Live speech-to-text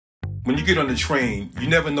When you get on the train, you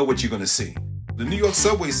never know what you're going to see. The New York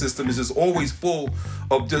subway system is just always full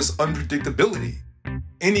of just unpredictability.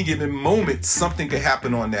 Any given moment, something could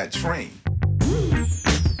happen on that train.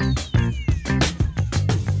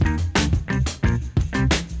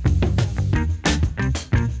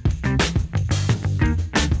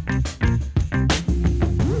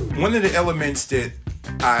 One of the elements that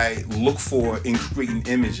I look for in creating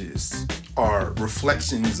images are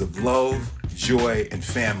reflections of love, joy, and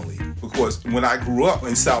family. Because when I grew up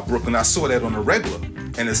in South Brooklyn, I saw that on a regular.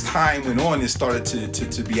 And as time went on, it started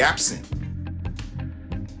to be absent.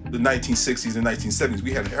 The 1960s and 1970s,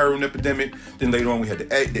 we had an heroin epidemic. Then later on, we had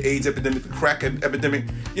the AIDS epidemic, the crack epidemic.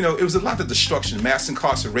 You know, it was a lot of destruction, mass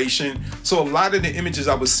incarceration. So a lot of the images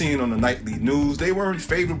I was seeing on the nightly news, they weren't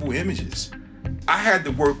favorable images. I had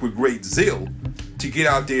to work with great zeal to get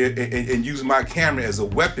out there and use my camera as a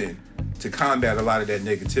weapon to combat a lot of that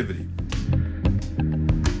negativity.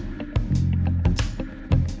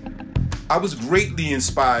 I was greatly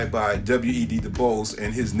inspired by W.E.B. Du Bois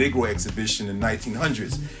and his Negro exhibition in the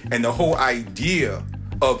 1900s, and the whole idea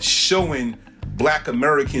of showing Black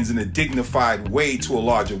Americans in a dignified way to a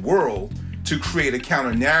larger world to create a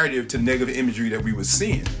counter narrative to negative imagery that we were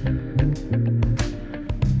seeing.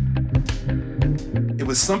 It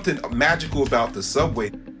was something magical about the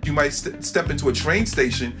subway. You might step into a train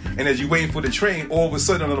station, and as you're waiting for the train, all of a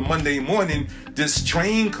sudden on a Monday morning, this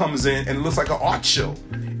train comes in and it looks like an art show.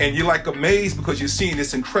 And you're like amazed because you're seeing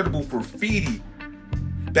this incredible graffiti.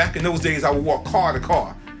 Back in those days, I would walk car to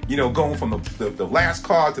car, you know, going from the last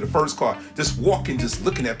car to the first car, just walking, just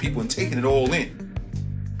looking at people and taking it all in.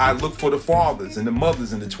 I looked for the fathers and the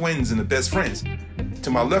mothers and the twins and the best friends. To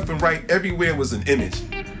my left and right, everywhere was an image.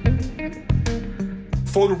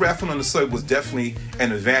 Photographing on the subway was definitely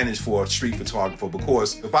an advantage for a street photographer,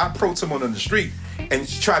 because if I approach someone on the street and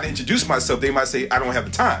try to introduce myself, they might say, I don't have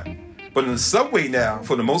the time. But in the subway now,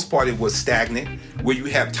 for the most part, it was stagnant, where you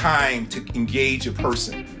have time to engage a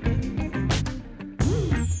person.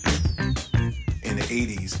 In the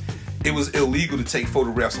 80s, it was illegal to take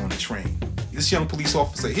photographs on the train. This young police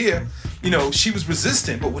officer here, you know, she was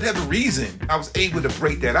resistant, but whatever reason, I was able to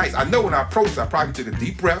break that ice. I know when I approached, I probably took a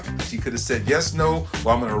deep breath. She could have said yes, no,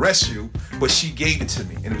 or I'm gonna arrest you, but she gave it to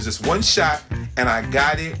me. And it was just one shot, and I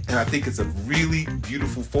got it, and I think it's a really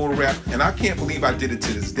beautiful photograph, and I can't believe I did it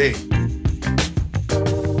to this day.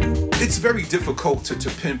 It's very difficult to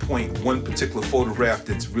pinpoint one particular photograph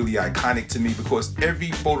that's really iconic to me, because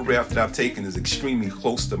every photograph that I've taken is extremely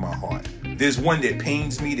close to my heart. There's one that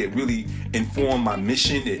pains me, that really informed my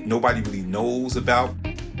mission, that nobody really knows about.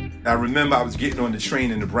 I remember I was getting on the train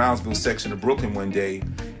in the Brownsville section of Brooklyn one day,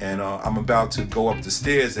 and I'm about to go up the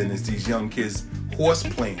stairs, and there's these young kids horse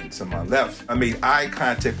playing to my left. I made eye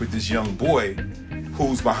contact with this young boy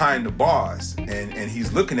who's behind the bars, and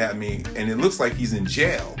he's looking at me, and it looks like he's in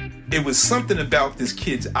jail. It was something about this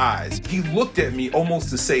kid's eyes. He looked at me almost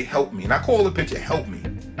to say, help me. And I call the picture, help me.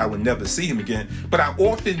 I would never see him again. But I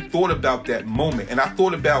often thought about that moment. And I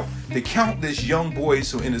thought about the countless young boys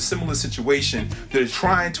who are in a similar situation that are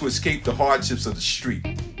trying to escape the hardships of the street.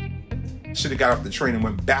 Should have got off the train and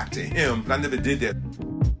went back to him, but I never did that.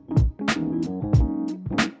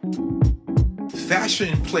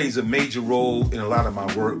 Fashion plays a major role in a lot of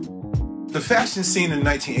my work. The fashion scene in the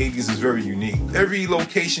 1980s is very unique. Every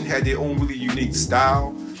location had their own really unique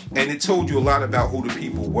style, and it told you a lot about who the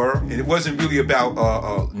people were. And it wasn't really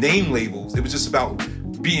about name labels. It was just about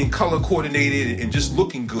being color coordinated and just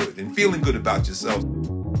looking good and feeling good about yourself.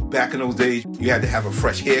 Back in those days, you had to have a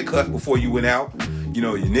fresh haircut before you went out. You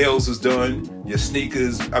know, your nails was done, your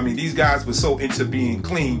sneakers. I mean, these guys were so into being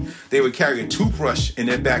clean, they would carry a toothbrush in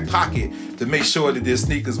their back pocket to make sure that their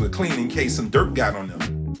sneakers were clean in case some dirt got on them.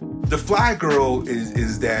 The fly girl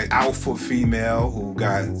is that alpha female who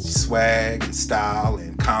got swag and style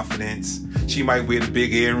and confidence. She might wear the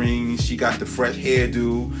big earrings, she got the fresh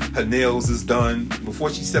hairdo, her nails is done. Before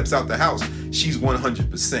she steps out the house, she's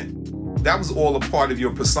 100%. That was all a part of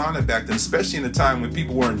your persona back then, especially in a time when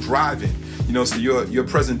people weren't driving. You know, so your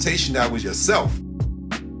presentation now was yourself.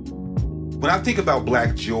 When I think about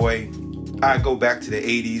Black joy, I go back to the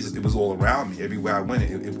 80s. It was all around me. Everywhere I went,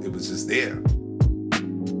 it was just there.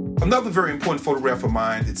 Another very important photograph of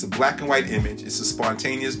mine, it's a black and white image. It's a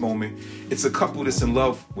spontaneous moment. It's a couple that's in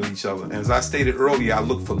love with each other. And as I stated earlier, I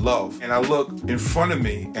look for love. And I look in front of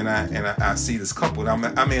me and I see this couple. And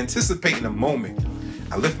I'm anticipating a moment.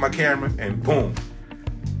 I lift my camera and boom,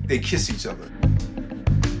 they kiss each other.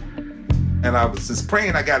 And I was just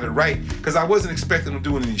praying I got it right, because I wasn't expecting them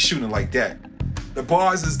doing any shooting like that. The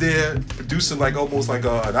bars is there, producing like almost like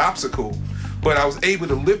an obstacle. But I was able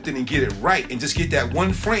to lift it and get it right and just get that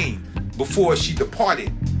one frame before she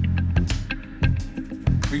departed.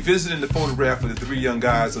 Revisiting the photograph of the 3 young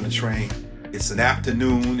guys on the train. It's an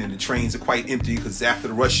afternoon and the trains are quite empty because it's after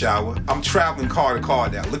the rush hour. I'm traveling car to car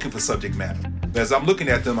now, looking for subject matter. As I'm looking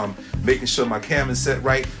at them, I'm making sure my camera's set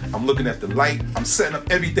right. I'm looking at the light. I'm setting up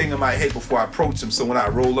everything in my head before I approach them. So when I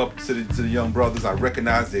roll up to the young brothers, I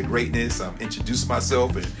recognize their greatness. I'm introducing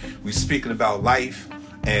myself, and we're speaking about life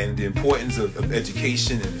and the importance of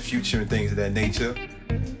education and the future and things of that nature.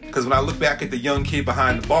 Because when I look back at the young kid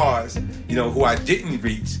behind the bars, you know, who I didn't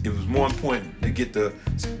reach, it was more important to get to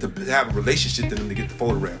have a relationship than to get the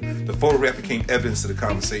photograph. The photograph became evidence of the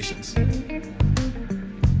conversations. In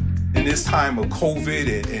this time of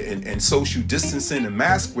COVID and social distancing and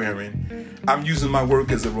mask wearing, I'm using my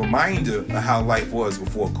work as a reminder of how life was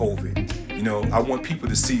before COVID. You know, I want people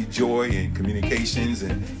to see joy and communications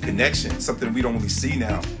and connection, something we don't really see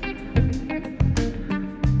now.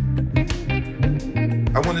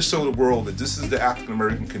 I want to show the world that this is the African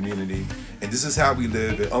American community and this is how we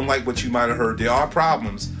live. And unlike what you might have heard, there are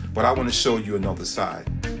problems, but I want to show you another side.